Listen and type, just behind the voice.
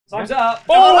Time's up.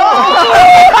 Oh!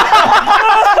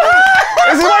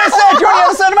 This is what I said. You only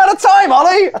have a certain amount of time,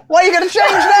 Ollie. Why are you going to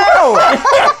change now?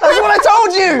 That's what I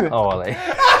told you. Oh, Ollie.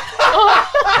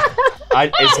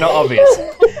 It's not obvious.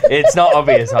 It's not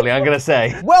obvious, Ollie, I'm going to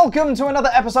say. Welcome to another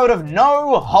episode of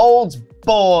No Holds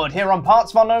Board here on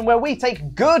partsFUNknown, where we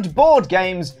take good board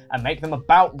games and make them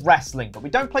about wrestling. But we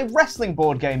don't play wrestling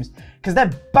board games because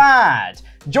they're bad.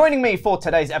 Joining me for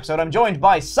today's episode, I'm joined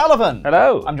by Sullivan.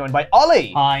 Hello. I'm joined by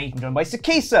Oli. Hi. I'm joined by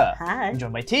Sikisa. Hi. I'm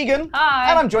joined by Tegan. Hi.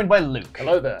 And I'm joined by Luke.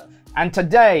 Hello there. And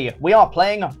today we are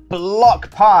playing Block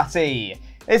Party.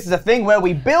 This is a thing where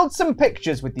we build some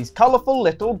pictures with these colourful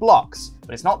little blocks.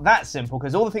 But it's not that simple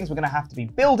because all the things we're going to have to be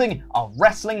building are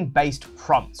wrestling-based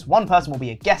prompts. One person will be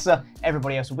a guesser,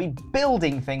 everybody else will be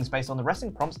building things based on the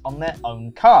wrestling prompts on their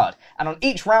own card. And on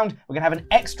each round, we're going to have an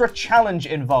extra challenge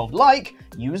involved, like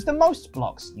use the most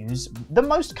blocks, use the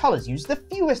most colours, use the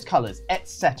fewest colours,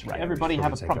 etc. Everybody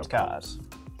have a prompt card.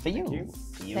 For you.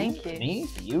 For you. Thank you. For me,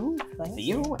 for you, for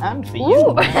you, and for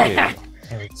Ooh. you.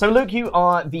 So Luke, you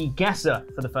are the guesser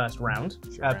for the first round.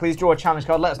 Please draw a challenge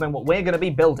card. Let us know what we're going to be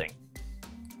building.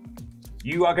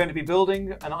 You are going to be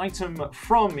building an item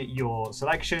from your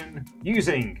selection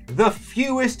using the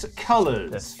fewest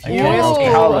colours. Fewest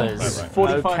Ooh. colours.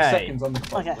 45 Okay. seconds on the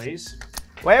clock, Okay. please.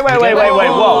 Wait.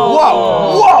 Whoa.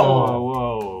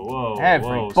 Whoa.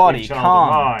 Everybody Sweet child calm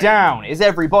of mine. down. Is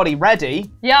everybody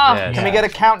ready? Yeah. Yes. Can we get a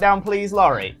countdown, please,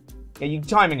 Laurie? Are you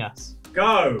timing us?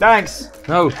 Go. Thanks.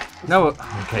 No.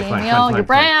 Okay, fine. Your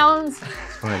browns.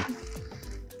 Fine.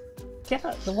 Get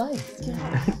out of the way.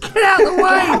 Get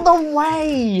out the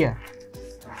way!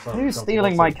 Who's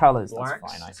stealing my colours? That's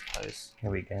Blacks. fine, I suppose.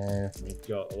 Here we go. We've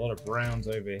got a lot of browns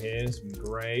over here, some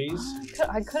greys.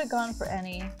 I could have gone for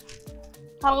any.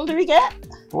 How long do we get?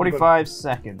 45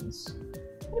 seconds.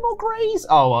 Any more greys?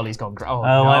 Oh, Ollie's gone grey. Oh,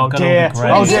 I've got dear. all the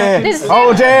greys. Oh dear. This is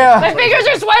Oh it. dear. My fingers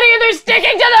are sweating and they're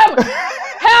sticking to them!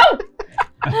 Help!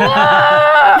 No,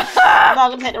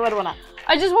 I'm gonna take the red one out.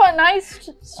 I just want nice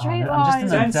straight I'm just in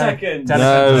lines. a 10 seconds. delicate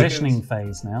No. positioning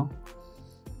phase now.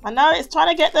 I know it's trying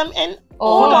to get them in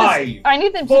Oh, order. 5, I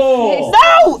need them to 4,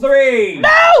 No! 3,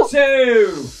 No!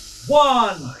 2,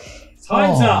 1.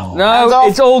 Time's up. No, Hands off.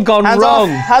 it's all gone Hands wrong.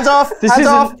 off. Hands off. This Hands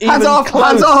isn't off. even Hands off. close.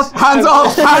 Hands off. Hands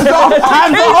off. Hands off.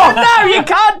 Hands off. No, you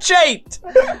can't cheat.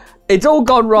 It's all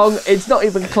gone wrong. It's not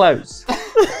even close.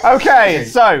 Okay,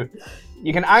 so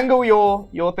you can angle your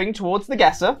thing towards the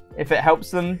guesser if it helps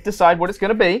them decide what it's going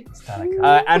to be.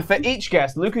 And for each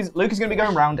guess, Luke is going to be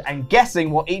going around and guessing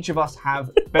what each of us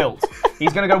have built.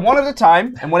 He's going to go one at a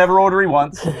time in whatever order he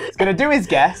wants. He's going to do his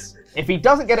guess. If he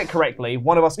doesn't get it correctly,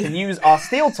 one of us can use our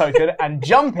steal token and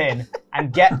jump in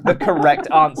and get the correct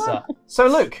answer. So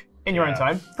Luke, in your own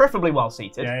time, preferably well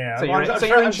seated. Yeah. So you're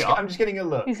in shot. I'm just getting a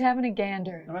look. He's having a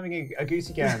gander. I'm having a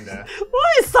goosey gander.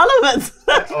 What is Sullivan's?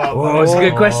 Oh, it's a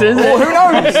good question, isn't Oh, it? who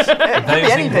knows? It could be Those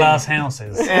in anything. glass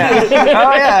houses. Yeah.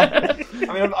 Oh yeah.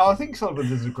 I mean, I think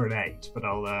Sullivan's is a grenade, but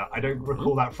I don't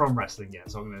recall that from wrestling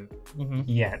yet, so I'm gonna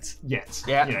Yet.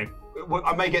 Yeah. You know,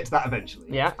 I may get to that eventually.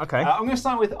 Yeah. Okay. I'm gonna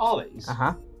start with Ollie's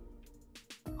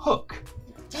hook.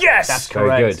 Yes, that's Very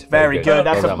correct. good, Very very good. good.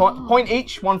 That's Well a point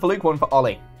each. One for Luke, one for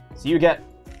Ollie. So you get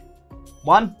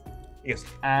 1 Yes.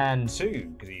 and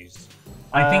 2 because he used.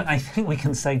 I think we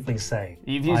can safely say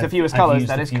you've used the I've fewest used colours. the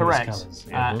That is fewest correct. colours,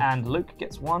 yeah. And Luke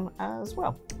gets 1 as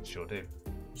well. Sure do.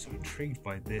 So I'm intrigued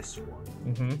by this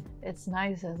one. It's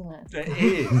nice, isn't it? It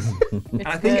is. It's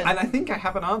I good. think I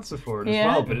have an answer for it as Yeah?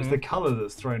 well, but it's the colour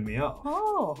that's thrown me off.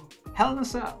 Oh. Hell in a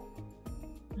Cell.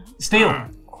 Steel.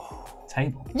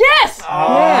 Table. Yes!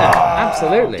 Yeah,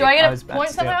 absolutely. Do I I get was a about point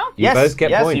to steal. somehow? You both get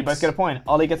yes, points. you both get a point.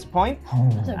 Ollie gets a point.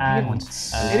 That's a And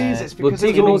beautiful. It is. It's Will because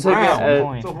Tegan it's all also get brown.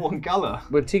 a- It's all one colour.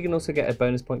 Will Tegan also get a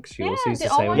bonus point because she also Yeah, used they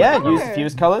the all same want one? Yeah, colour. use the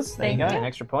fewest colours. There you go. Thank you. An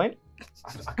extra point.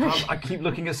 I keep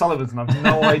looking at Sullivan's and I've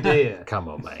no idea. Come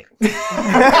on, mate. You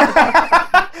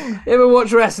ever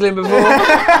watched wrestling before?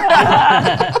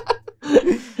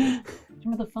 Do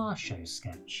you remember the Fast Show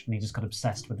sketch? And he just got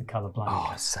obsessed with the colour black.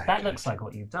 Oh, so that good. looks like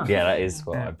what you've done. Yeah, that is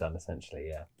what I've done essentially,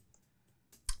 yeah.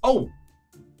 Oh!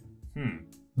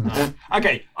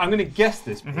 Okay, I'm going to guess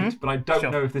this, Pete, but I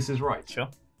don't know if this is right. Sure.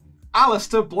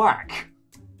 Alistair Black.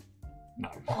 No.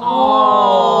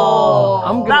 Oh.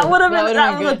 I'm That gonna, would have That been. would've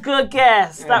That been was a good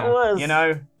guess. That Yeah. was. You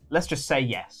know, let's just say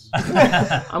yes.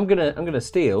 I'm gonna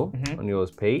steal on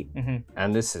yours, Pete. Mhm.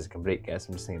 And this is a complete guess.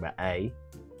 I'm just thinking about A.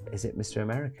 Is it Mr.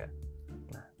 America?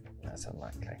 No, that's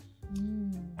unlikely.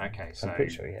 Okay, so I'm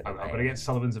pretty sure he had I'm an going to A. get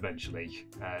Sullivan's eventually.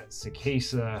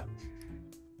 Sikisa.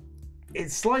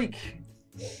 It's like.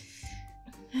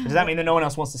 Does that mean that no one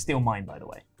else wants to steal mine, by the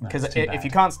way? Because That's too if bad.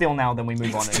 you can't steal now, then we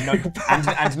move on,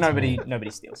 and nobody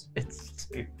steals. It's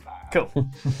too bad. Cool.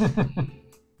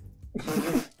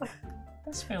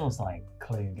 This feels like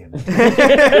clue giving.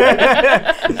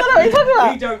 I don't know what you're talking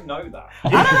about. We don't know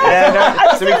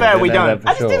that. To be fair, we don't.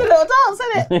 I just did a little dance,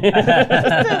 innit?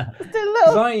 Just did a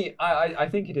little. I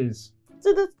think it is.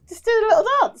 Just did a little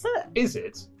dance, innit? Is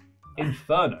it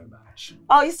Inferno match?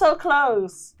 Oh, you're so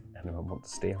close. Anyone want to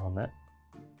steal on that?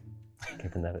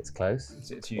 Given that it's close?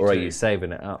 It's you Or are two. you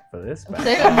saving it up for this? I'm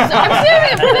saving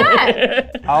it for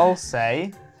that. I'll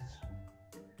say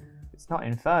it's not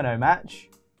Inferno match.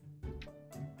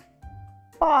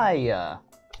 Fire.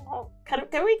 Oh, can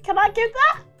I give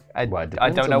that? I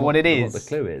Depends don't know on what it is. What the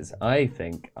clue is. I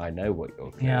think I know what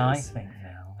your clue Yeah, I is. think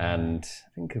now. And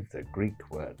think of the Greek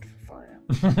word for fire.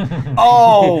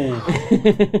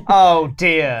 Oh! Oh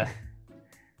dear.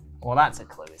 Well, that's a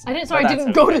clue, isn't it? I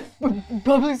didn't go to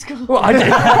public school. Well, I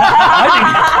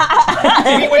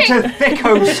He went to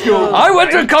Thicko School. I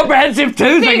went to a comprehensive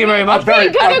too, thank you very much.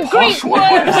 Think of the Greek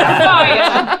word for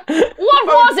fire. What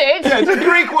was it? Yeah, it's a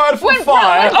Greek word for When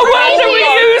fire. Oh, what do we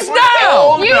use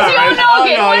now? Use your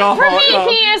noggin. When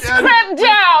Prometheus crept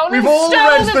down We've and all stole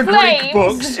read the the flames. Greek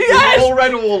books. We've all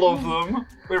read all of them.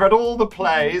 We read all the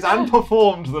plays and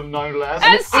performed them, no less.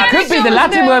 And It could be the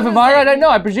Latin word for fire, I don't know.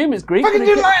 I presume it's Greek. Fucking but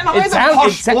it do could- Latin it either, sounds-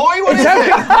 posh it sounds- boy, what it is sounds-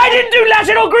 it? I didn't do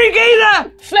Latin or Greek either!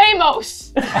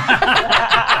 Flamos.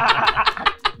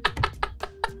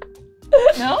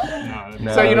 No?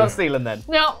 No. So you're not stealing then?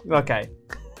 No. Okay.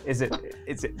 Is it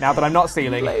now that I'm not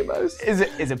stealing? Is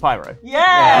it pyro?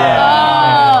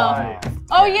 Yeah.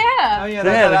 Oh yeah. Oh, yeah,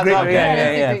 Yeah, the Greek, okay.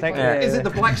 yeah, Greek thank you. word. Is it the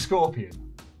Black Scorpion?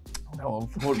 No,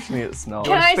 unfortunately it's not.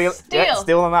 Can I steal? Yeah,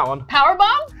 steal on that one.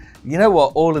 Powerbomb? You know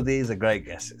what? All of these are great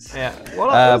guesses. Yeah.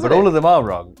 But all of them are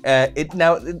wrong. I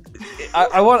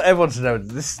want everyone to know that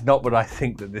this is not what I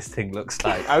think that this thing looks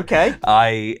like. Okay.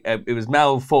 It was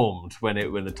malformed when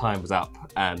the time was up,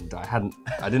 and I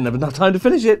didn't have enough time to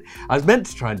finish it. I was meant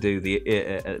to try and do the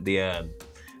urn, the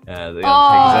Undertaker's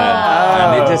urn,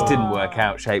 and it just didn't work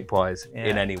out shape-wise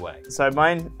in any way. So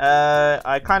mine,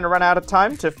 I kind of ran out of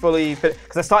time to fully fit,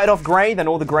 because I started off grey, then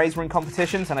all the greys were in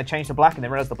competitions, and I changed to black, and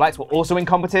then realised the blacks were also in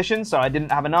competition, so I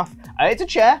didn't have enough. It's a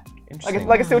chair,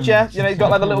 like a steel chair. You know, it's got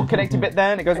like the little connecting bit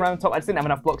there, and it goes around the top. I just didn't have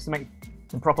enough blocks to make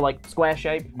the proper like square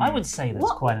shape. I would say that's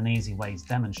What? quite an easy way to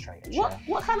demonstrate a chair.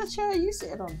 What kind of chair are you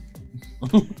sitting on?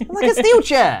 Like a steel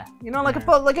chair, you know, like a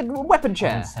weapon I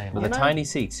chair. would say With like, a tiny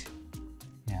seat.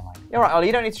 yeah, like You're right, Ollie.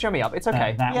 You don't need to show me up. It's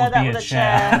okay. that Yeah, would that be would a a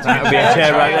chair. chair. That would be a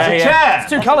chair right there. It's a Yeah. chair! It's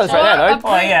two colours right there, though.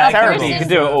 Oh yeah, Terrible. you can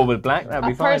do it all with black. That'd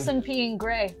be A fine. person peeing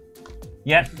grey.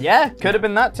 Yep. Yeah, could have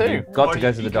been that too. You've got Or to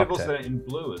go to the you could have also doctor. done it in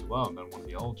blue as well, and then one of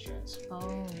the old chairs.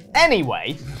 Oh.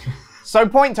 Anyway, so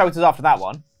point totals after that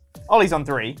one. Ollie's on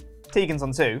 3, Tegan's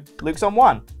on 2, Luke's on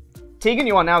 1. Tegan,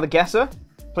 you are now the guesser.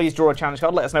 Please draw a challenge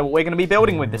card. Let us know what we're going to be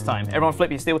building with this time. Everyone flip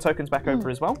your steel tokens back over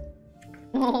as well.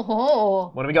 Oh.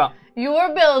 What do we got?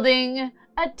 You're building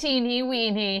a teeny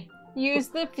weeny. Use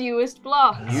the fewest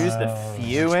blocks. Use the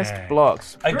fewest okay.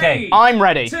 blocks. Okay. I'm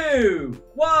ready. 2,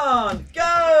 1,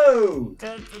 go!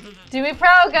 Do me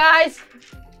proud, guys.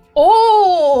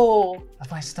 Oh.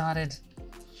 Have I started?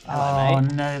 Hello, Oh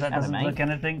mate. no, that Hello, doesn't mate. look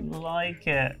anything like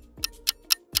it.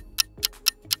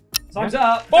 Time's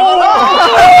up!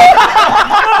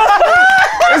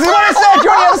 This is what I said. You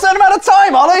only have a certain amount of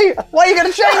time, Ollie. Why are you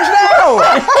going to change now?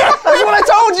 That's what I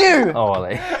told you. Oh,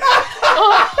 Ollie.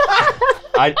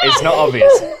 It's not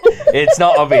obvious. It's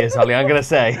not obvious, Ollie. I'm gonna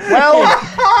say. Well,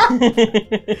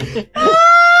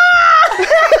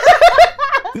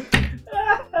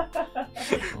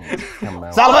 Come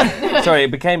on. Sullivan, Sorry,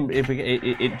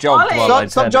 it jogged Ollie. while I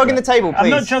stop turned jogging the it table, I'm please.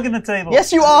 not jogging the table.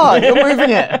 Yes, you are. You're moving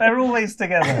it. They're always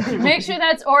together. Make sure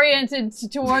that's oriented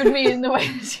toward me in the way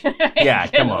that's gonna make Yeah,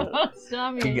 it come on. most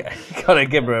obvious. Gotta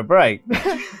give her a break.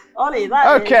 Ollie,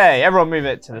 that is... Okay, everyone move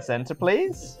it to the center,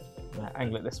 please. I'm gonna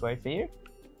angle it this way for you.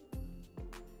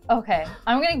 Okay,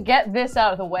 I'm gonna get this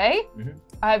out of the way.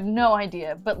 I have no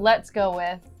idea, but let's go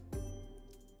with.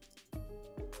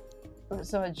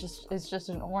 So it's just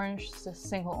an orange, just a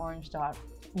single orange dot.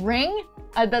 Ring?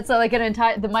 That's like an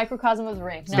entire the microcosm of the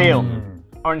ring. No. Steel.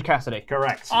 Orange Cassidy.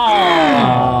 Correct.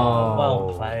 Oh,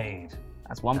 well played.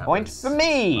 That's 1 point for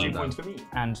me. 2 points for me.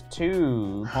 And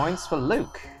 2 points for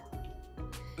Luke.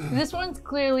 This one's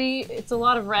clearly it's a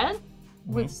lot of red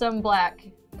with some black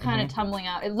kind of tumbling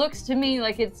out. It looks to me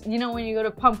like it's when you go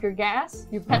to pump your gas,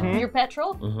 your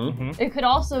petrol. It could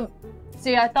also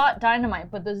see. I thought dynamite,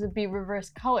 but those would be reverse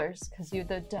colors because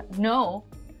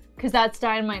because that's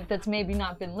dynamite that's maybe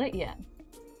not been lit yet,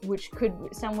 which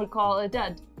some would call a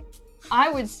dud. I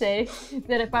would say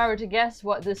that if I were to guess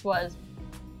what this was,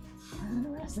 in a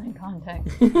wrestling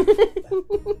context.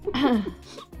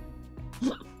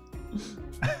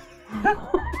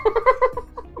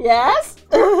 Yes.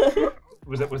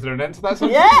 Was there an end to that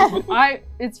sentence? Yeah.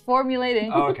 It's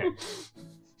formulating. Oh, okay.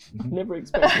 Never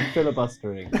expected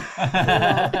filibustering.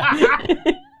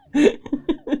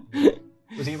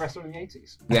 Was he arrested in the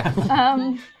 80s? Yeah.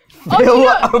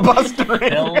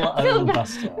 Filibustering.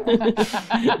 Filibuster.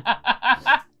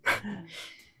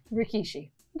 Rikishi.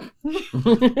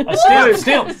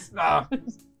 Steal. Ah.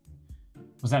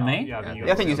 Was that me? Yeah,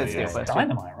 I think you said steal first.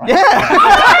 Dynamite, right?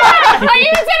 Yeah. You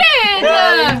said it!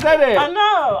 You said it. I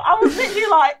know. I was literally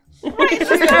like, wait,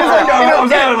 just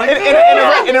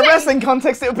In a wrestling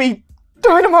context, it would be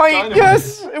dynamite.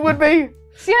 Yes, it would be.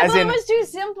 See, I As thought in- it was too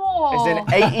simple. As in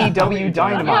AEW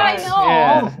Dynamite. Yeah,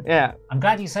 I know. Yeah. I'm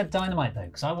glad you said Dynamite though,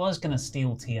 because I was gonna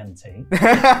steal TNT. Oh, But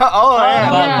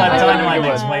yeah. Dynamite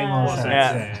makes way more sense.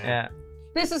 Yeah.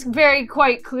 This is very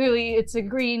quite clearly it's a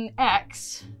green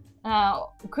X.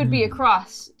 Could be a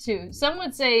cross too. Some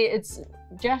would say it's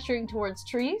gesturing towards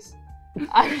trees.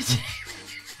 I would say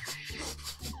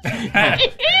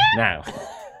Now,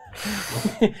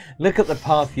 look at the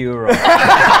path you were on.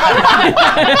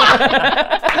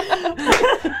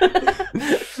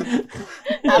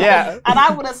 Yeah. And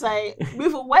I want to say,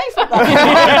 move away from that.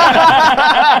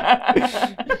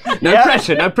 No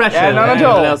pressure, no pressure. Yeah, none at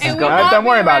Everyone all. else it has would got not Don't be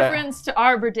worry a about it. reference to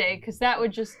Arbor Day because that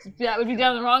would be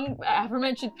down the wrong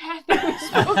aforementioned path that we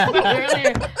spoke about earlier,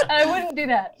 and I wouldn't do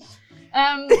that.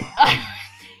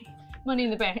 Money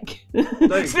in the Bank.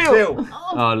 No, steal.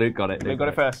 Oh, Luke got it. We got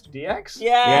it first. DX?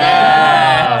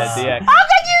 Yeah. DX. How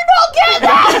can you not get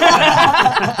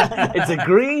that? It's a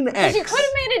green X. You could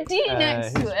have made a D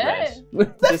next to it.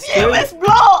 The fewest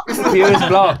blocks. Fewest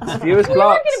blocks. Fewest We weren't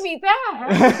blocks. gonna beat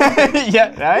that. Yeah.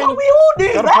 Right? Well, we all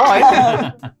knew Got a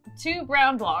that. 2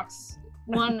 brown blocks,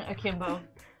 1 akimbo.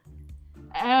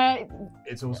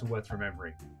 It's also worth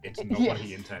remembering. It's not what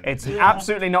he intended. It's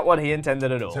absolutely not what he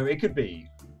intended at all. So it could be.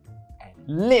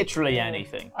 Literally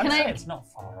anything. I'd Can say I- it's not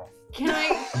far off. Can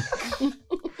I?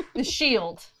 The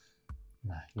shield.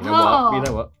 You know what? You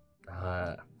know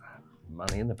what?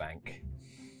 Money in the Bank.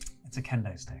 It's a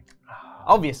kendo stick.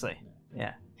 Obviously.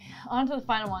 Yeah. On to the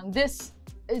final one. This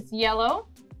is yellow.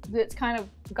 It's kind of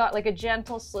got like a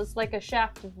gentle, it's like a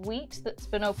shaft of wheat that's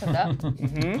been opened up.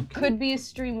 Mm-hmm. Could be a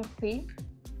stream of pee,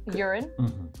 urine.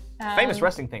 Famous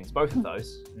wrestling things, both of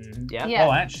those. Yeah. Yeah.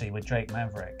 Oh, actually, with Drake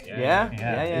Maverick. Yeah. He's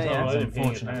Yeah. always Yeah.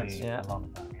 unfortunately Yeah. a lot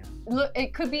of that. Yeah. Look,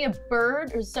 it could be a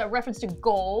bird or a reference to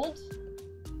gold.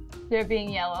 There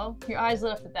being yellow. Your eyes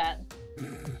lit up at that.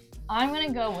 I'm gonna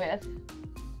go with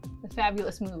the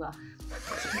fabulous moolah.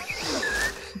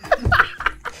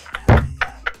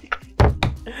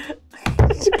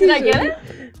 Did I get it?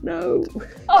 No.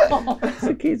 Oh.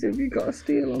 Sikisa, have you got a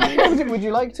steal on it? Would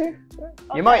you like to?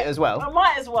 You might as I well.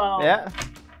 might as well. Yeah.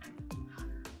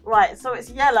 Right, so it's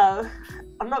yellow.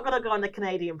 I'm not going to go on the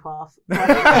Canadian path.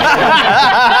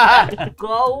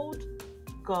 Gold.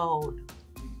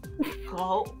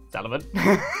 Sullivan.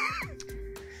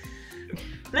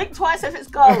 Blink twice if it's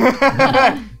gold.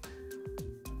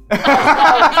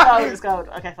 It's gold.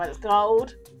 Okay, fine, it's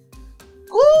gold.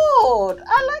 Good.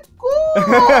 I like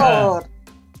good.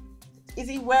 Is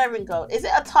he wearing gold? Is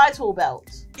it a title belt?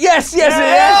 Yes. Yes.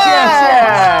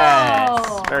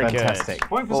 Oh. Very Fantastic. good.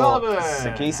 Point for Sullivan.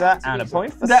 Sikisa and a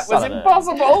point for That was Sullivan.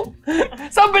 impossible.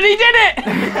 Somebody did it.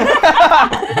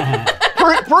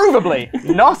 Provably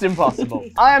not impossible.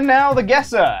 I am now the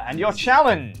guesser, and your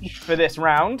challenge for this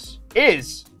round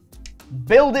is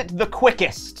build it the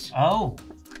quickest. Oh.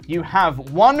 You have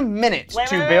 1 minute Wait,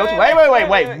 to wait, build.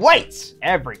 wait, Wait!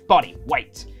 Everybody,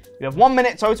 wait. You have 1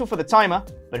 minute total for the timer,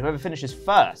 but whoever finishes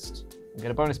first will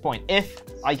get a bonus point if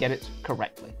I get it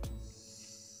correctly.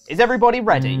 Is everybody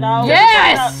ready? No.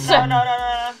 Yes!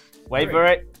 No. Wait for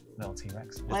it. Little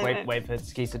T-Rex. Just Wait. wait for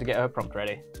Sikisa to get her prompt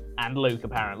ready. And Luke,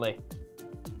 apparently.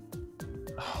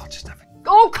 Oh, just have a...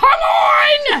 Oh, come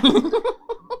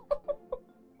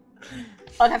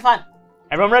on! Okay, fine.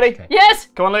 Everyone ready? Okay. Yes!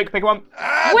 Come on, Luke, pick one.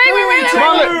 Wait. 2,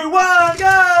 1,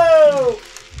 go!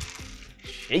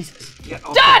 Jesus.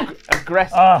 Done!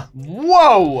 Aggressive. Ah,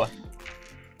 Whoa!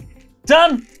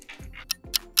 done.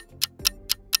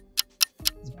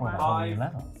 It's probably a whole Five. new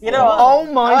level. You know what? Oh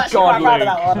my I'm actually God, quite proud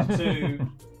of Luke. that one. 2.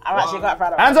 I'm actually quite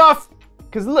proud of that Hands off!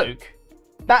 Because Luke,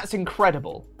 that's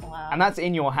incredible. Wow. And that's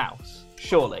in your house,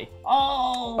 surely.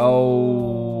 Oh.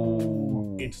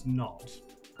 It's not.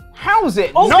 How's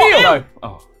it Oh, not steal! though?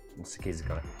 Oh, Sikisa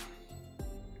got it.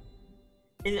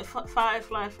 Is it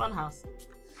Firefly Funhouse?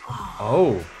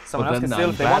 Oh. Someone well, else can then steal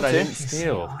I'm if they glad want I to. didn't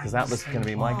steal, because that was going to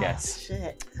be my guess.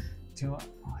 Shit. Do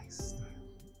I steal?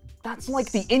 That's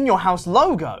like the in your house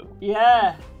logo.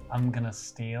 Yeah. I'm gonna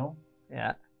steal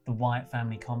Yeah. The Wyatt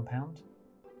family compound.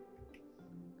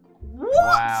 What?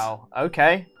 Wow.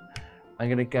 Okay. I'm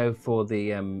gonna go for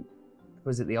the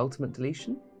was it the ultimate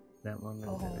deletion? That one.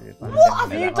 What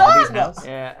have you done?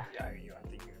 Yeah.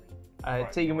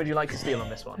 Tegan, would you like to steal on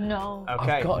this one? No.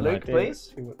 Okay, I've got an Luke, idea.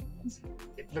 please.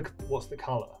 Look, what's the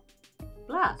colour?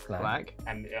 Black. Black.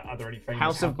 And are there any famous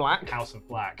House of Black. House of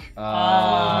Black.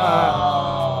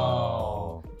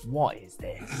 Oh. What is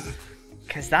this?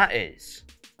 Because that is.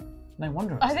 No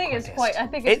wonder. I think it's quite. I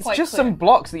think It's quite just clear. some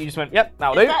blocks that you just went, yep,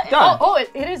 that'll do. that- Done. Oh,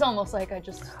 it is almost like I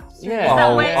just. Yeah.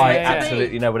 that Oh, way it's I meant to be?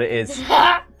 absolutely know what it is.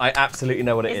 I absolutely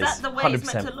know what it Is is. that the way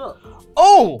it's meant to look?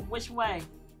 Oh! Which way?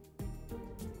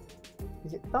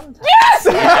 Is it thumbtack?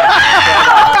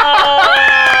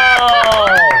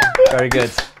 Very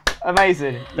good.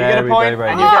 Amazing. You get a Very, point, very, very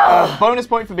and you get a bonus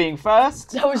point for being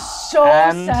first. That was so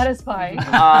And- satisfying.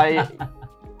 I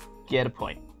get a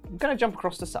point. I'm going to jump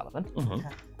across to Sullivan.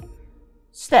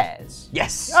 Stairs.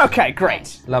 Yes. Okay,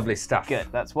 great. Lovely stuff. Good.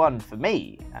 That's one for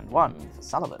me and one for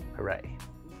Sullivan. Hooray.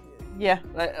 Yeah,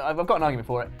 I've got an argument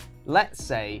for it. Let's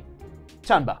say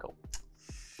turnbuckle.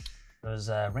 There's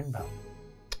ring bell.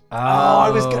 Oh, I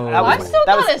was gonna- that I was- still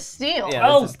that got was- a steal. Yeah,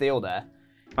 that's a steal there.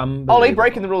 Oli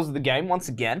breaking the rules of the game once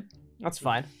again. That's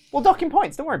fine. We'll dock him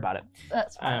points. Don't worry about it.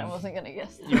 That's fine. I wasn't gonna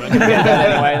guess. You weren't gonna get that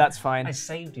anyway. That's fine. I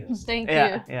saved you. Thank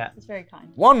Yeah, you. yeah. It's very kind.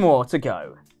 One more to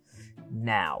go.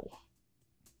 Now.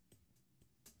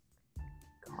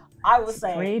 I would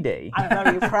say 3D. I'm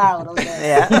very proud of this.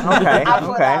 Yeah. Okay. I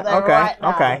put that there right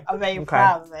now. Okay. I'm very Okay.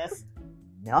 proud of this.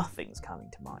 Nothing's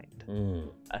coming to mind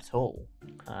at all.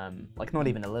 Like not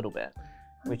even a little bit,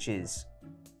 which is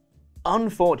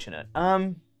unfortunate.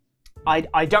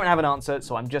 I don't have an answer,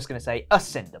 so I'm just gonna say a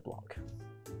cinder block.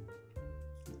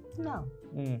 No.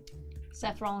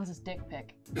 Seth Rollins' dick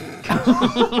pic.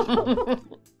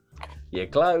 You're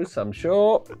close, I'm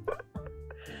sure.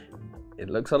 It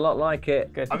looks a lot like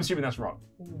it. Good. I'm assuming that's wrong.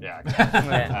 Yeah. Okay.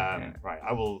 Yeah. Right.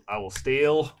 I will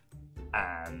steal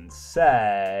and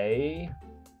say.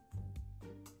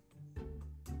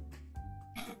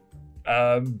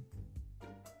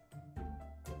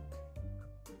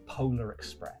 Polar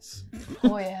Express.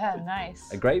 Oh yeah,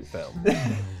 nice. A great film.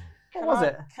 What was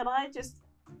it? Can I just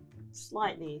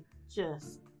slightly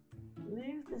just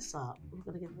move this up? I'm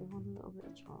gonna give it one little bit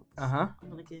of chance. Uh-huh. I'm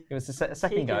gonna give Give us a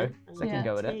second go. Tegan, I'm Second gonna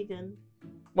go give at it. Tegan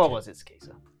What was it,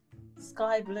 Sikisa?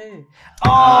 sky blue.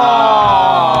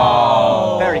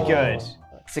 Oh! Very good.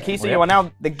 Sikisa, you are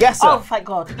now the guesser. Oh, thank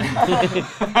God.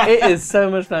 It is so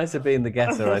much nicer being the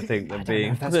guesser, I think, than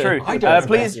being. That's true. I don't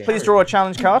know. Please draw a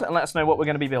challenge card and let us know what we're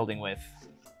going to be building with.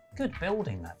 Good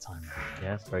building that time.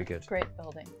 Yeah, very good. Great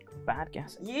building. Bad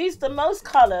guessing. Use the most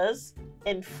colours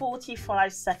in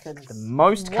 45 seconds. The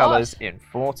most What? colours in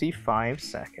 45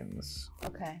 seconds.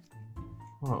 Okay.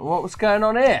 What was going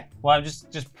on here? Well, I'm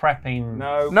just prepping.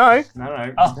 No. No.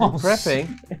 No. Oh,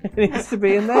 Prepping. It needs to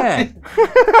be in there. You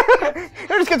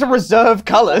don't just get to reserve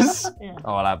colours.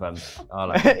 Oh, I'll have them.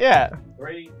 I'll have them. Yeah.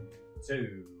 3,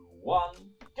 2, 1,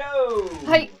 go.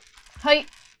 Height. Height.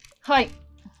 Height.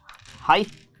 Height.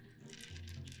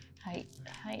 Height.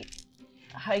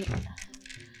 Height. Height.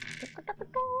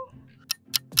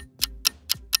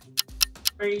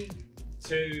 3,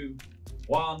 2,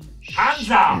 1.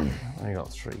 Hands up. I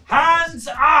got 3. Hands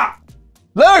up.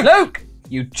 Luke!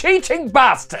 You cheating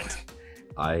bastard!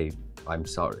 I'm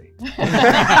sorry.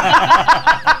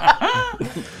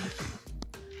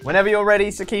 Whenever you're ready,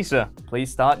 Sikisa,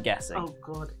 please start guessing. Oh,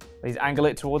 God. Please angle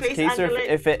it towards Please Sikisa angle it.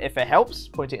 if it helps.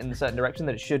 Point it in a certain direction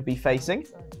that it should be facing.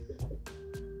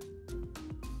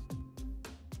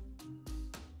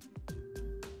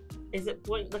 Is it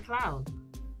Point the Clown?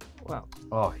 Well,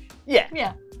 Oh, yeah.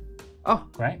 Yeah. oh,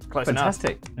 Great. Close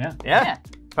fantastic. enough. Yeah. Yeah.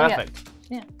 Perfect.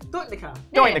 Point the Clown.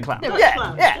 Doink the clown. There we Yeah.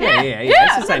 go. Yeah.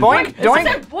 Yeah. It's the same Boink. thing. It Doink.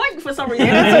 said boink for some reason.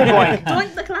 You did say boink.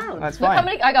 Doink the Clown. That's Look how fine.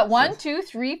 many. I got 1, 2,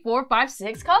 3, 4, 5,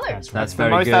 6 colors. That's The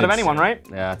very most good. out of anyone, right?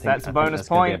 Yeah, I think That's a I think bonus that's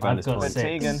gonna be point. a bonus I've got point. For 6.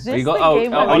 Tegan. Is You this got- the oh,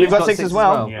 game oh, where you've we- got 6 as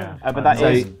well. Yeah. But that So-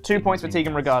 is 2 points for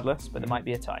Tegan regardless, but there might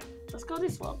be a tie. Let's go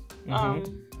this one.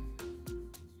 Mhm.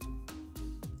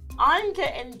 I'm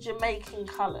getting Jamaican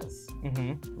colours.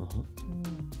 Mm-hmm.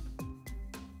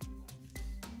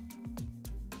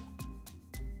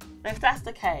 If that's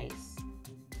the case,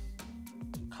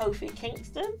 Kofi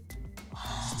Kingston?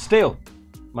 Steal.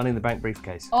 Money in the bank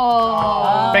briefcase.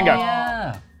 Oh. Bingo.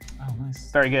 Yeah. Oh,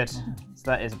 nice. Very good. So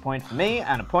that is a point for me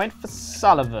and a point for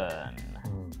Sullivan.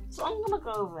 So I'm gonna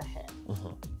go over here.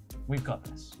 We've got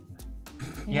this.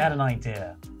 You had an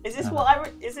idea. Is this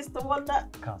is this the one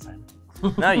that? Can't say.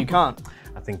 No, you can't.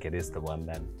 I think it is the one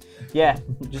then. Yeah,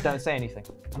 just don't say anything.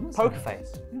 Poker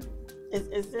face.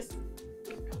 Is this?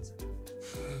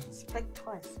 Blink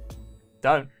twice.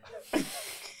 Don't.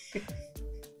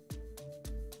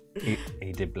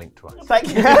 He did blink twice. Thank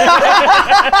you.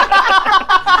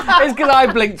 It's because I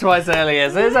blinked twice earlier,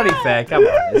 so it's only fair. Come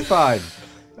on, it's fine.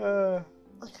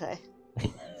 Okay.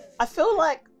 I feel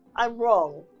like I'm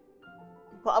wrong,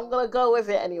 but I'm gonna go with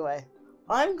it anyway.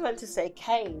 I'm going to say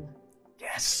cane.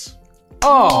 Yes.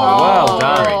 Oh, well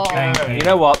done. Thank you. You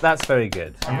know what? That's very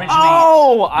good. Originally,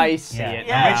 Oh, I see it.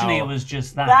 Yeah. originally it was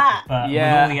just that, That. but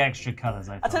Yeah. with all the extra colours,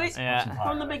 I I thought. tell you, Yeah.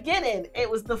 from the beginning, it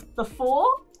was the 4.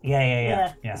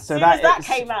 Yeah. As So soon as that is-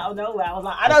 came out of nowhere, I was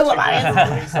like, I know what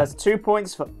that is. So that's 2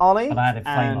 points for Oli But I added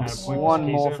flame and moss. one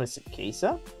Sikisa. more for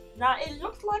Sikisa. Now, it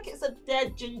looks like it's a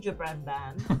dead gingerbread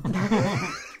man.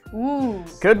 Ooh.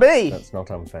 Could be. That's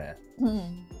not unfair.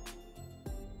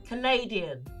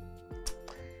 Canadian.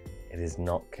 It is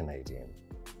not Canadian.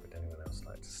 Would anyone else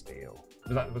like to steal?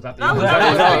 Was that the No, was no, that- no,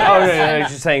 was no, that- Oh, no, you're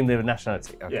just saying the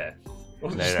nationality. Okay. Yeah. No,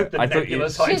 The I thought you-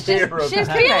 nebulous She's idea just, of she's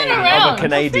that. feeling I'm around. a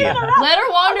Canadian. Let her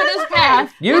wander this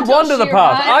path. You until wander the she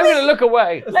path. arrives. I'm going to look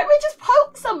away. Let me just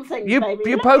poke something, You- baby.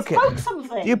 you Let poke me it. Poke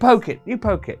something. You poke it. You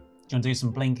poke it. Do you want to do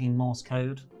some blinking Morse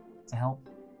code to help?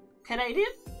 Canadian?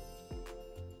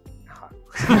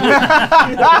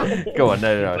 Go on,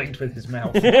 no. Blinked with his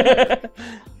mouth.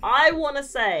 I want to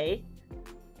say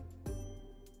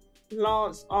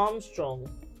Lance Armstrong.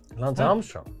 Lance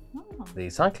Armstrong, the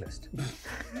cyclist.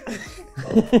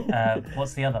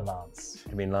 What's the other Lance?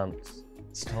 You mean Lance?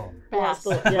 Storm. Bass.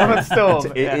 Yeah. Storm.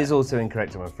 It is also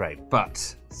incorrect, I'm afraid. But,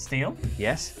 Steel?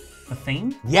 yes. The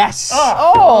theme? Yes!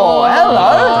 Oh, hello.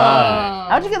 Oh.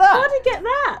 How'd you get How that? did you get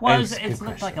that? Well, It's a it good looked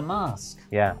question. like a mask.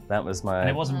 Yeah, that was my... And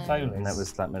it wasn't Foley's. And that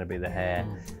was like meant to be the hair.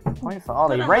 Point for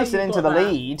Oli. Don't know how Racing you into got the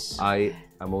that. lead. I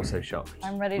am also shocked.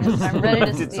 I'm ready to steal.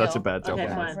 Did such a bad job Okay,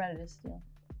 on fine. this. I'm ready to steal.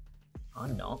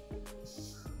 I'm not.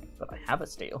 But I have a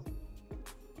steal.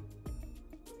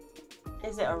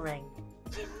 Is it a ring?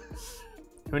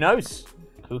 Who knows?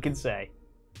 Who can say?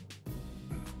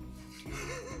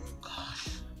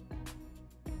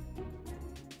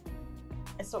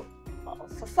 It's a. Oh,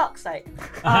 for fuck's sake.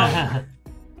 Why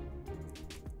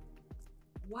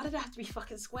did it have to be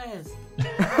fucking squares?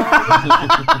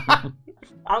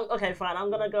 Okay, fine.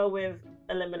 I'm gonna go with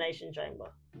Elimination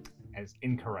Chamber. It's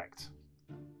incorrect.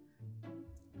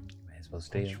 May as well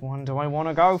steal. Which one do I want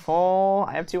to go for?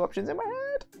 I have two options in my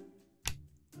head.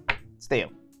 Steal.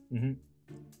 Mm-hmm.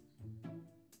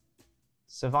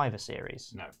 Survivor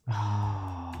Series. No.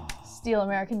 Steal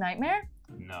American Nightmare?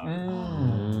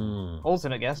 No.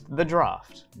 Alternate guest, The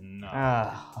Draft. No.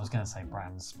 I was going to say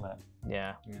brand split.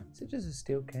 Yeah. Is it just a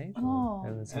steel cage? Oh.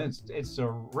 It's a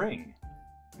ring.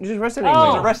 It's just wrestling It's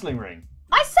Oh. a wrestling ring.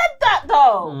 I said that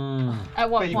though. At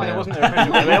what But point? it wasn't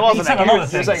originally. It wasn't. said a lot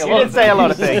of You're things. saying a You lot did of say a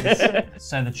lot of things. things.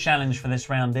 So the challenge for this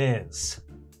round is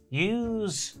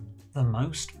use the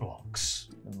most blocks.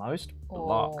 The most Oh.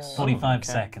 blocks. 45 Okay.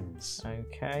 seconds.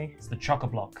 Okay. It's the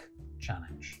chock-a-block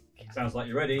challenge. Sounds like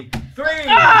you're ready. 3,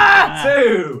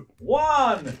 2,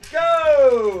 1,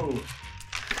 go!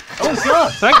 Oh,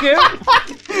 God, thank you.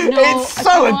 No, It's so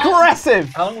come on. aggressive.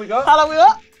 How long we got? How long we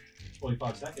got?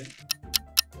 45 seconds.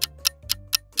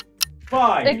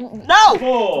 5, No!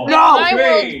 4, No!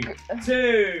 I 3,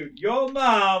 2, your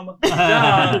mum.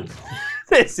 Done.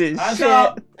 This is Hands shit.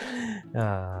 up.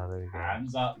 Ah, there we go.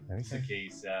 Hands up,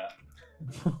 Sikisa.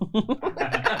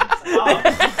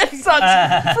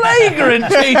 Such flagrant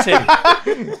cheating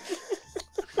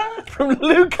from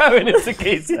Luke Owen and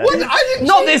Sikisa.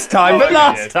 Not this time, but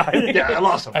last time. Yeah,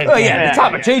 last time. Oh yeah, the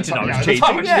time I cheated, I was The cheating.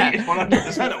 time I Yeah. cheated,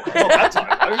 100%. Not that time,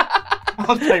 though. I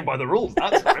was playing by the rules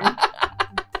that time.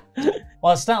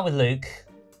 Well, I'll start with Luke.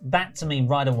 That to me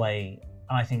right away,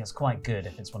 I think it's quite good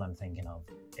if it's what I'm thinking of.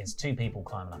 It's two people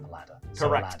climbing up a ladder. So a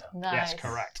Correct. ladder. Nice. Yes,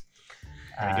 correct.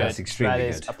 That's extremely That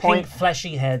is good. a Pink point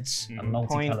fleshy heads and Point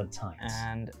multicolored tights.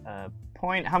 and a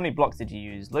point. How many blocks did you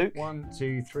use, Luke? 1,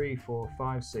 2, 3, 4,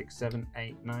 5, 6, 7,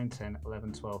 8, 9, 10,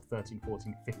 11, 12, 13,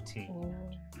 14, 15.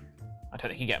 I don't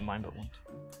think you get mine, but one.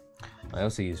 I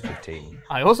also use 15.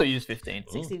 I also used 15.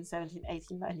 16, 17,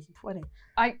 18, 19, 20.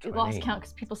 I lost 20. count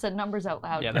because people said numbers out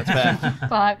loud. Yeah, that's fair.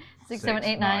 5, 6, 7,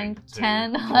 8, 9,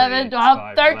 10, 11,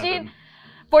 12, 13,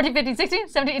 14, 15, 16,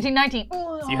 17, 18, 19.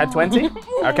 So you had 20?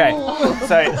 Okay.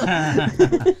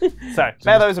 So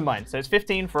bear those in mind. So it's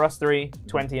 15 for us three,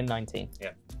 20 and 19.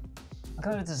 I'll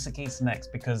go with the Sikisa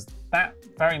next because that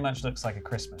very much looks like a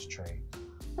Christmas tree.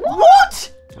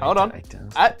 What? Hold on. It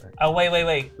does. Oh, wait.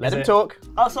 Let Is him it- talk.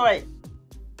 Oh, sorry.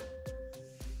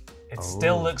 It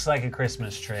still looks like a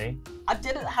Christmas tree. I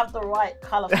didn't have the right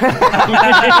colour.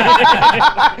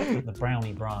 The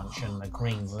brownie branch and the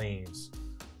green leaves.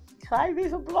 Can I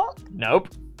use a block? Nope.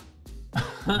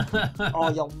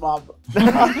 Oh, your mum. Do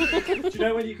you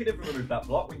know when you could have removed that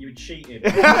block? When you were cheating.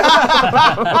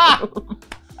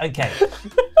 Okay.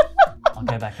 I'll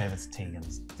go back over to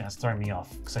Tegan's. That's thrown me off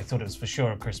because I thought it was for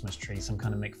sure a Christmas tree, some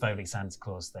kind of McFoley Santa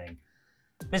Claus thing.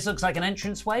 This looks like an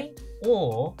entranceway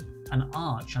or an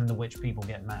arch under which people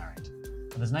get married.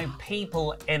 But there's no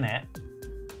people in it,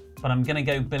 but I'm gonna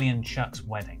go Billy and Chuck's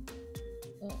wedding.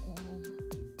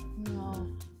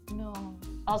 No.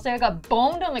 I'll say I got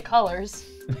boned on the colors.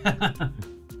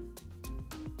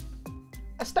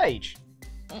 A stage.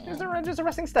 Is there a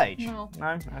resting stage? No.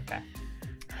 No? Okay.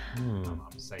 I'm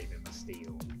saving the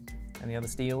steel. Any other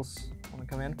steals want to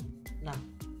come in? No.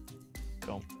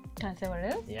 Cool. Can I say what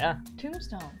it is? Yeah.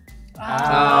 Tombstone.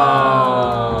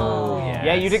 Oh. Yes.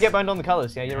 Yeah, you did get boned on the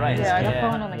colours. Yeah, you're right. Yeah, I got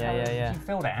boned on the Yeah. You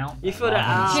filled it out. You filled it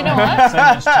out. Do you know what? So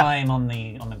much time on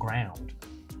the ground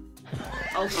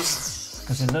Oh,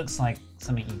 because it looks like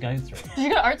something you go through. Did you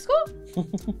go to art school?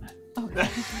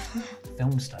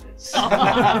 Film studies.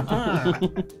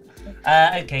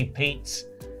 Okay, Pete.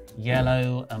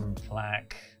 Yellow and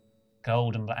black,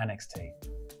 gold and black. NXT.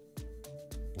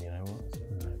 You know what?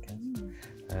 Okay.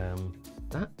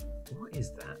 What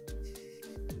is that?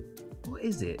 What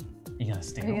is it? You're gonna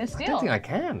steal. Are you gonna I steal? don't think I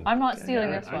can. I'm not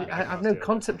stealing this one. I have no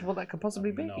concept of what that could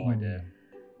possibly be. No idea.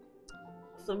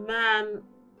 it's a man.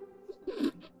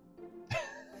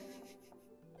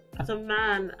 It's a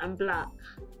man and black.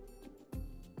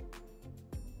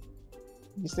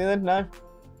 You stealing? No?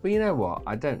 Well, you know what?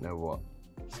 I don't know what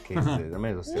Sikisa is. I may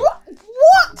as well steal. What?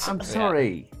 I'm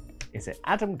sorry. Is it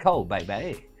Adam Cole,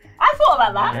 baby? I thought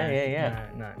about that. Yeah.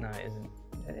 No, it isn't.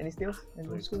 Any steals?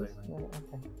 No steals? No,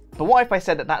 okay. But what if I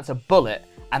said that that's a bullet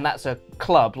and that's a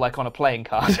club, like on a playing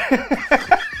card?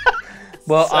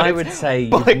 Well, So I would say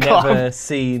you've bullet club. never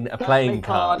seen a playing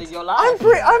card. in your life.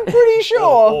 I'm pretty sure.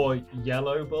 Or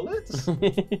yellow bullets? Well,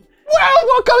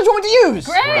 what colour do you want me to use?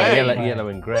 Grey. Yellow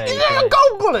and grey. Yeah,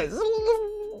 gold bullets.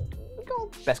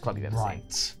 Best club you've ever seen.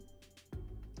 Right.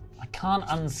 I can't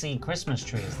unsee Christmas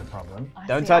tree is the problem.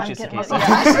 Don't touch it, This Sikisa. is Oh,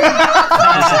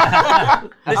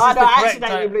 the no, I correct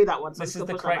accidentally blew that one. So This I'm is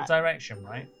the just gonna correct put that direction,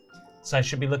 right? So I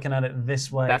should be looking at it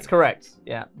this way. That's correct.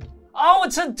 Yeah. Oh,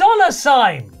 it's a dollar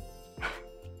sign.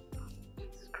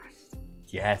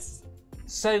 Yes.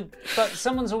 So, but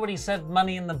someone's already said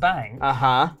money in the bank,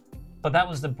 Uh-huh. but that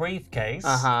was the briefcase.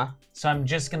 Uh-huh. So I'm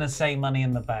just gonna say money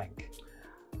in the bank.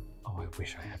 Oh, I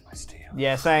wish I had my steel.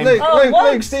 Yeah, same. Luke, Oh, Luke,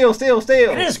 what? Luke, steal.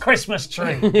 It is Christmas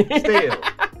tree. Steal.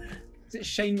 Is it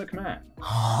Shane McMahon?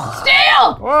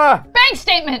 Steal! Ah. Bank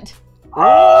statement!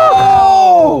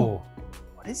 Oh!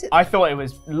 What is it? I thought it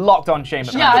was locked on Shane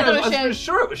McMahon. Yeah, I thought it was was Shane.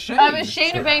 sure it was Shane. I was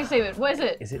Shane a bank statement. What is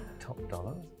it? Is it top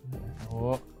dollar?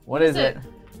 What is it?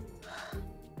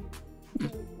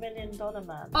 $1 million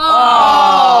man.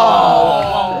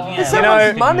 Oh! Yeah, There's so You know,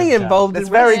 much money involved. That's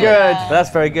in very wrestling. good. That's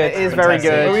very good. It is very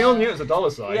Fantastic. good. But we all knew it was a dollar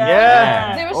sign.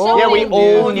 Yeah. There were so Yeah, many. we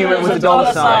all knew it was a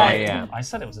dollar sign. Yeah. I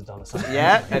said it was a dollar sign.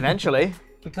 Yeah, eventually.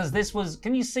 Because this was.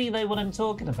 Can you see though what I'm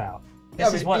talking about? Yeah,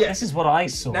 This is but- what yeah. this is what I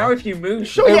saw. Now if you move...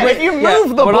 Sure, yeah, if you move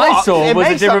the what block, I saw it was a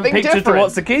makes different something picture to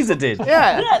what different. Sikisa did.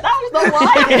 Yeah. Yeah, that was the one.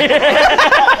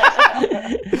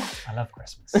 I love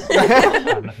Christmas.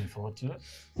 I'm looking forward to it.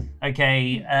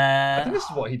 Okay. I think this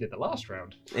is what he did the last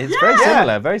round. It's very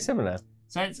similar. Very similar.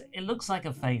 So it looks like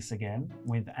a face again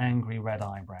with angry red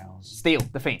eyebrows, Steel,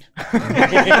 the Fiend.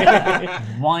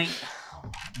 white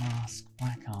mask,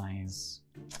 black eyes.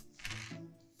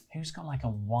 Who's got like a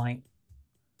white,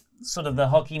 sort of the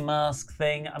hockey mask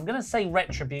thing? I'm gonna say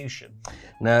Retribution.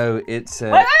 No, it's.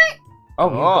 Wait. Oh,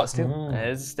 you've got steel.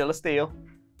 There's still a steal.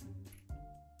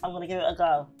 I'm gonna give it a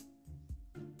go.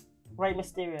 Rey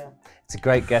Mysterio. It's a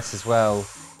great guess as well.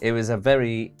 It was a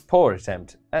very poor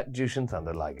attempt at Jushin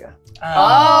Thunder Liger.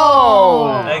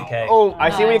 Oh! Okay. Oh, I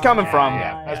see where you're coming from.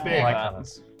 That's yeah. big. White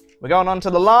colours. We're going on to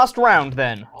the last round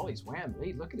then. Ollie's wearing the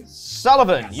lead. Look at this.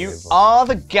 Sullivan, you are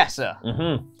the guesser.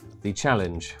 The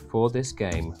challenge for this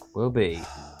game will be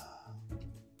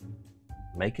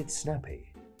make it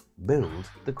snappy, build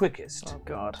the quickest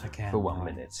God. for 1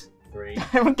 minute. 3,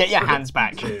 Get your hands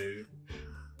back. 2,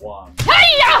 1.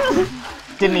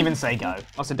 Didn't even say go.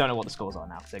 Also, don't know what the scores are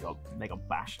now because they got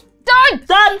bashed.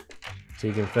 Done!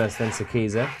 Tegan first, then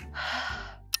Sikisa.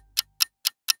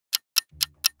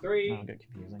 3, Oh, get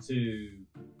confusing. 2,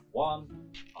 1.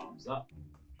 Arms up.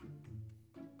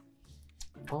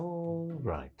 All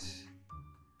right.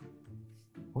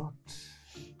 What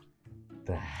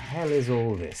the hell is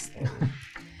all this then?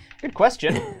 Good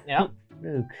question. Yeah.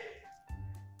 Luke,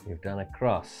 you've done a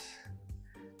cross.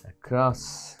 A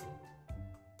cross.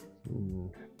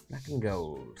 Black and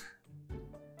gold.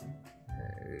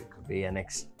 It could be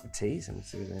NXT, something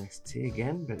to do with NXT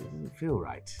again, but it doesn't feel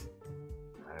right.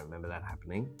 I don't remember that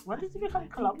happening. When did you become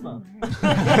Columbo?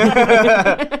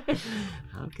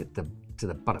 I'll get to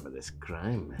the bottom of this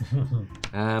crime.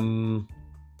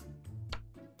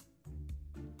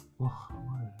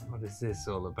 What is this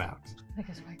all about? I think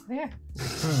it's right there.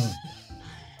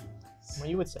 Well,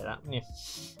 you would say that, wouldn't you?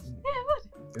 Yeah, I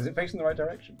would. Is it facing the right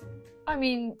direction? I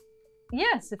mean,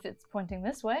 yes, if it's pointing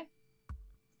this way.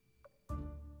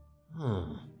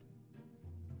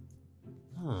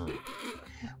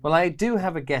 Well, I do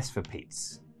have a guess for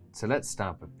Pete's. So let's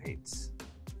start with Pete's.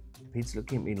 Pete's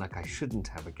looking at me like I shouldn't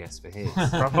have a guess for his.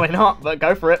 Probably not, but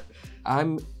go for it.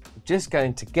 I'm just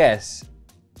going to guess,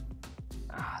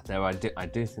 though I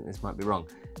do think this might be wrong,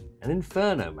 an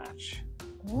Inferno match.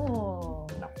 Oh.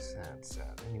 Nice.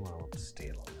 Anyone want to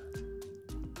steal on that?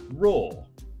 Raw.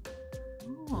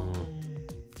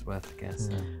 It's worth a guess.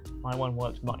 My one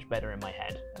worked much better in my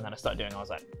head, and then I started doing it, I was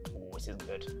like, oh, this isn't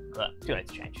good. But too late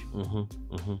to change.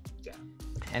 Yeah.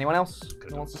 Anyone else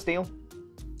who wants to steal?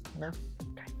 No?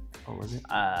 Okay. What was it?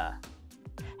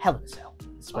 Hell in a Cell.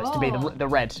 It's supposed to be the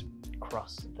red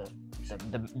across the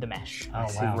mesh. Oh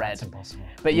It's wow, red. that's impossible.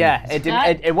 But yeah, it didn't.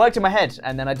 That- It worked in my head,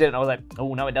 and then I did it, and I was like,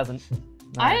 oh no, it doesn't. No.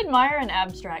 I admire an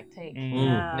abstract take.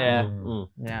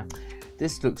 Yeah.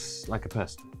 This looks like a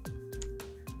person.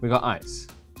 We got eyes.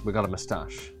 We got a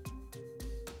moustache.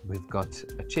 We've got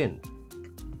a chin.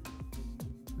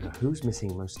 Now, who's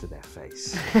missing most of their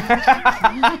face?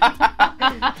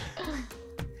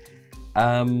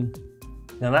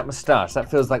 Now that moustache, that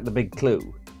feels like the big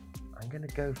clue. I'm gonna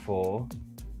go for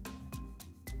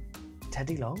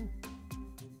Teddy Long.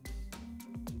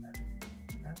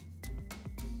 No?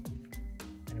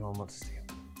 Anyone want to steal?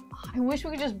 I wish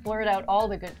we could just blurt out all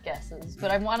the good guesses,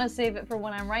 but I want to save it for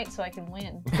when I'm right so I can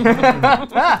win.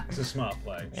 It's a smart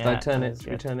play. Should I turn it?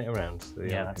 Should we turn it around? So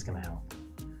Yeah, that's gonna help.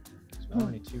 It's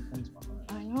only 2 points behind.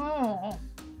 I know.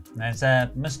 There's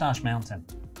a Moustache Mountain.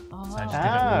 Oh. So I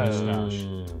just did a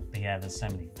moustache. But yeah, there's so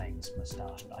many things.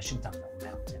 Moustache. I should have done the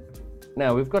mountain.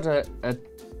 Now we've got a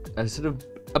sort of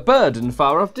a bird in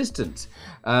far off distance,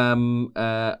 or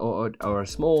a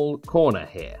small corner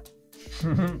here.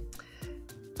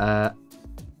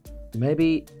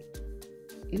 Maybe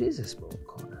it is a small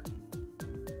corner.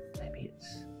 Maybe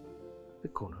it's the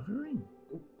corner of a ring.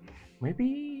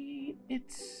 Maybe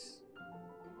it's.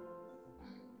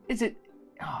 Is it?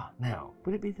 Now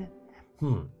would it be the?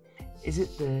 Is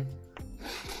it the?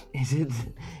 Is it?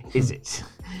 Is it?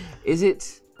 Is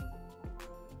it?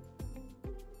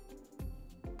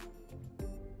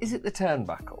 Is it the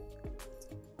turnbuckle?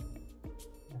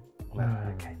 No,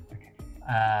 okay.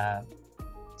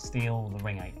 Steal the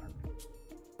ring apron.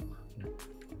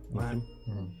 No,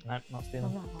 not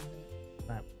stealing.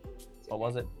 No. What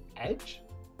was it? Edge?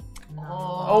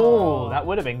 Oh, that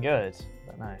would have been good.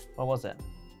 But no. What was it?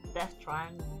 Death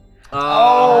Triangle.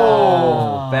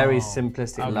 Oh, very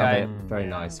simplistic. Okay. Love it. Very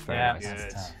nice. Very Yeah. nice.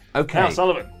 Good. Okay. Now,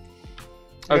 Sullivan.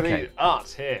 Look at Okay. the art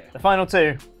here. The final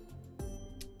two.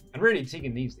 And really,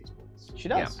 Tegan needs these points. She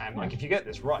does. And like, if you get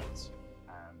this right,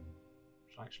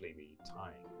 she'll actually be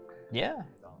tying. Yeah.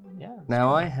 Yeah.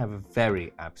 Now I have a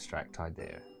very abstract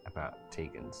idea about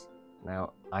Tegan's.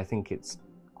 Now I think it's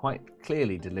quite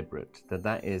clearly deliberate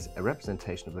that is a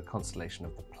representation of the constellation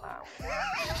of the Plough.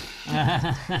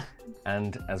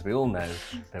 And as we all know,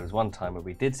 there was one time where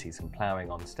we did see some ploughing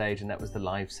on stage, and that was the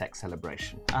live sex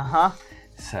celebration.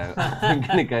 So I'm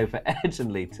going to go for Edge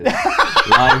and Lita's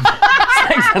live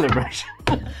sex celebration.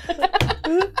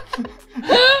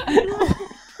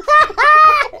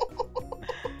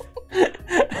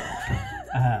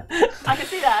 I can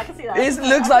see that. I can see that. It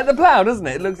looks like the Plough, doesn't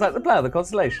it? It looks like the Plough, the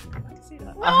constellation. I can see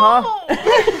that.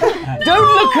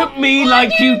 Don't look at me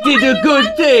like you did a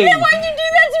good thing. Why'd you do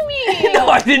that to me? No,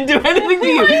 I didn't do anything to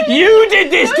you. You did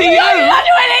this to you. I didn't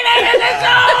do anything.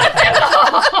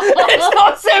 It's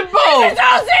not simple. It's so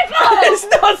simple. It's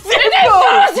not simple.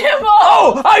 It's so simple.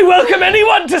 Oh, I welcome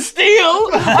anyone to steal.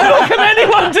 I welcome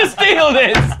anyone to steal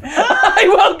this. I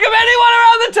welcome anyone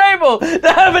around the table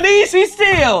to have an easy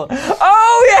steal.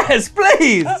 Oh yes,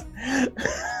 please.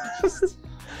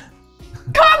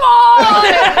 Come on!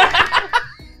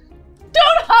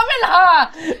 Don't hum and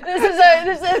ha! This is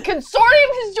a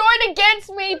consortium has joined against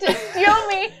me to steal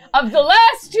me of the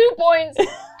last 2 points.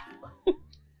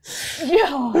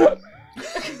 Yo.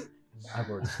 I've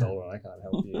already stolen. I can't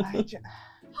help you.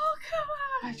 Oh, come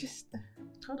on.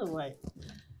 Hold on, wait.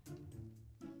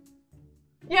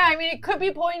 Yeah, I mean, it could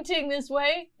be pointing this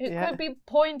way. It could be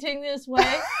pointing this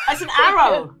way. That's an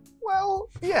arrow. Well,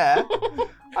 yeah.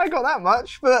 I got that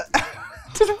much, but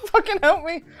doesn't fucking help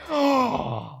me.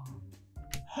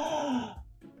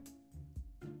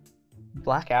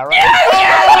 Black arrow.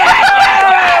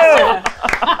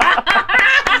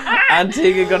 And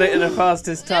Tegan got it in the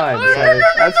fastest time. So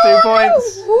That's 2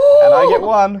 points. And I get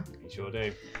 1. You sure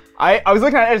do. I was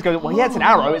looking at it and going, well, yeah, it's an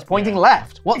arrow. It's pointing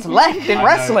left. What's left in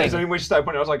wrestling? So when she started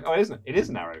pointing, I was like, oh, isn't it? It is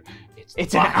an arrow.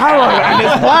 It's an arrow and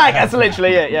it's black. That's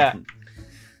literally it, yeah.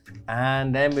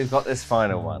 And then we've got this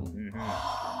final one.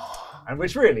 Mm-hmm. And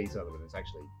which really, Sullivan, is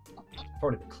actually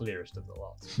probably the clearest of the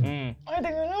lot.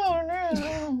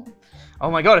 Oh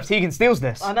my god, if Tegan steals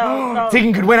this. I know. No.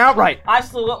 Tegan could win outright. I've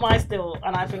still got mine still,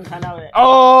 and I think I know it.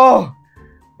 Oh!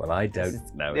 Well, I don't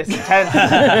know This it. is intense.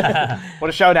 What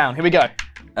a showdown. Here we go.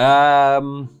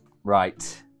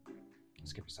 Right.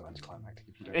 This could be so anticlimactic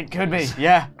if you don't. It could be,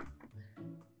 yeah.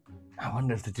 I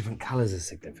wonder if the different colours are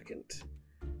significant.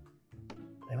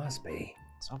 They must be.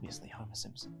 It's obviously Homer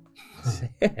Simpson.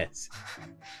 Yes.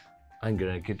 I'm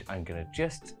gonna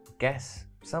just guess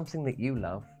something that you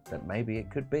love that maybe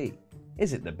it could be.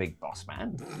 Is it the Big Boss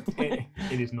Man?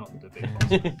 It is not the big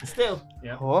boss. Still.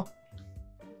 Yeah. Or?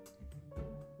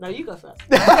 No, you go first.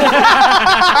 What?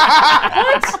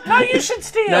 No, you should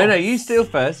steal. No, you steal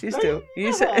first. You steal.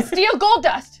 You say. Steal gold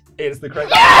dust. It's the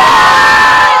correct. I've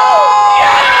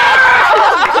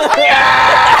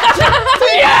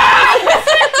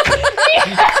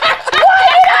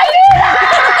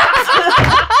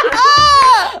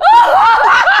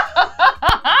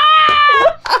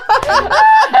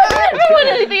never won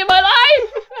anything in my life.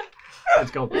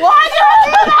 It's gold. Incredible!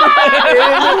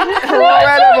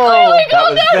 That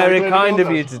was very kind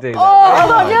of you to do that.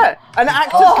 Oh, yeah. An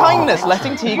act of kindness,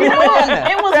 letting Tegan win.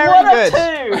 It was Very one good. of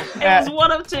two. It was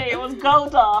one of two. It was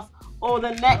Goldarth or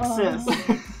the Nexus.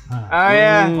 Oh,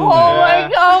 yeah.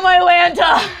 Oh my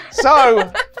Lanta. So,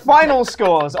 final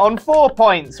scores. On 4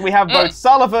 points, we have both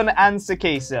Sullivan and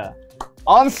Sikisa.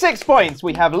 On 6 points,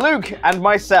 we have Luke and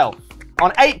myself.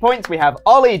 On 8 points, we have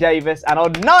Oli Davis. And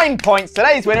on 9 points,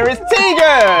 today's winner is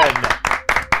Tegan!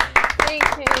 Thank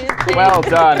you. Well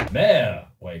done. Mayor,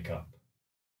 wake up.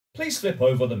 Please flip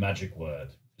over the magic word.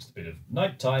 Just a bit of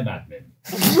nighttime admin.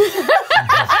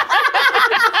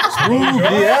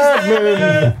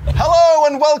 Hello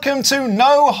and welcome to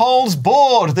No Holds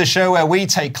Board, the show where we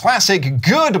take classic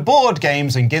good board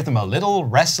games and give them a little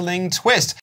wrestling twist.